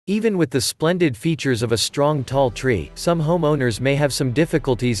Even with the splendid features of a strong tall tree, some homeowners may have some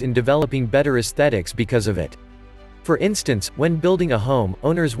difficulties in developing better aesthetics because of it. For instance, when building a home,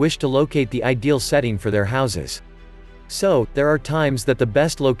 owners wish to locate the ideal setting for their houses. So, there are times that the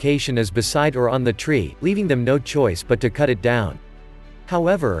best location is beside or on the tree, leaving them no choice but to cut it down.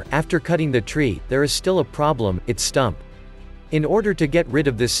 However, after cutting the tree, there is still a problem: its stump. In order to get rid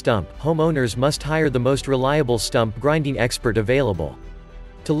of this stump, homeowners must hire the most reliable stump grinding expert available.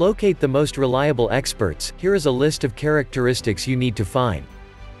 To locate the most reliable experts, here is a list of characteristics you need to find.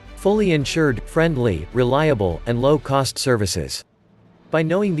 Fully insured, friendly, reliable, and low-cost services. By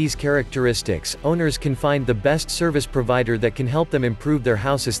knowing these characteristics, owners can find the best service provider that can help them improve their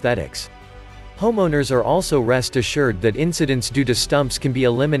house aesthetics. Homeowners are also rest assured that incidents due to stumps can be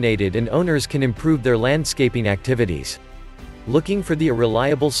eliminated and owners can improve their landscaping activities. Looking for the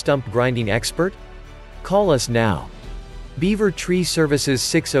reliable stump grinding expert? Call us now. Beaver Tree Services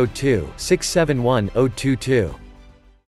 602-671-022.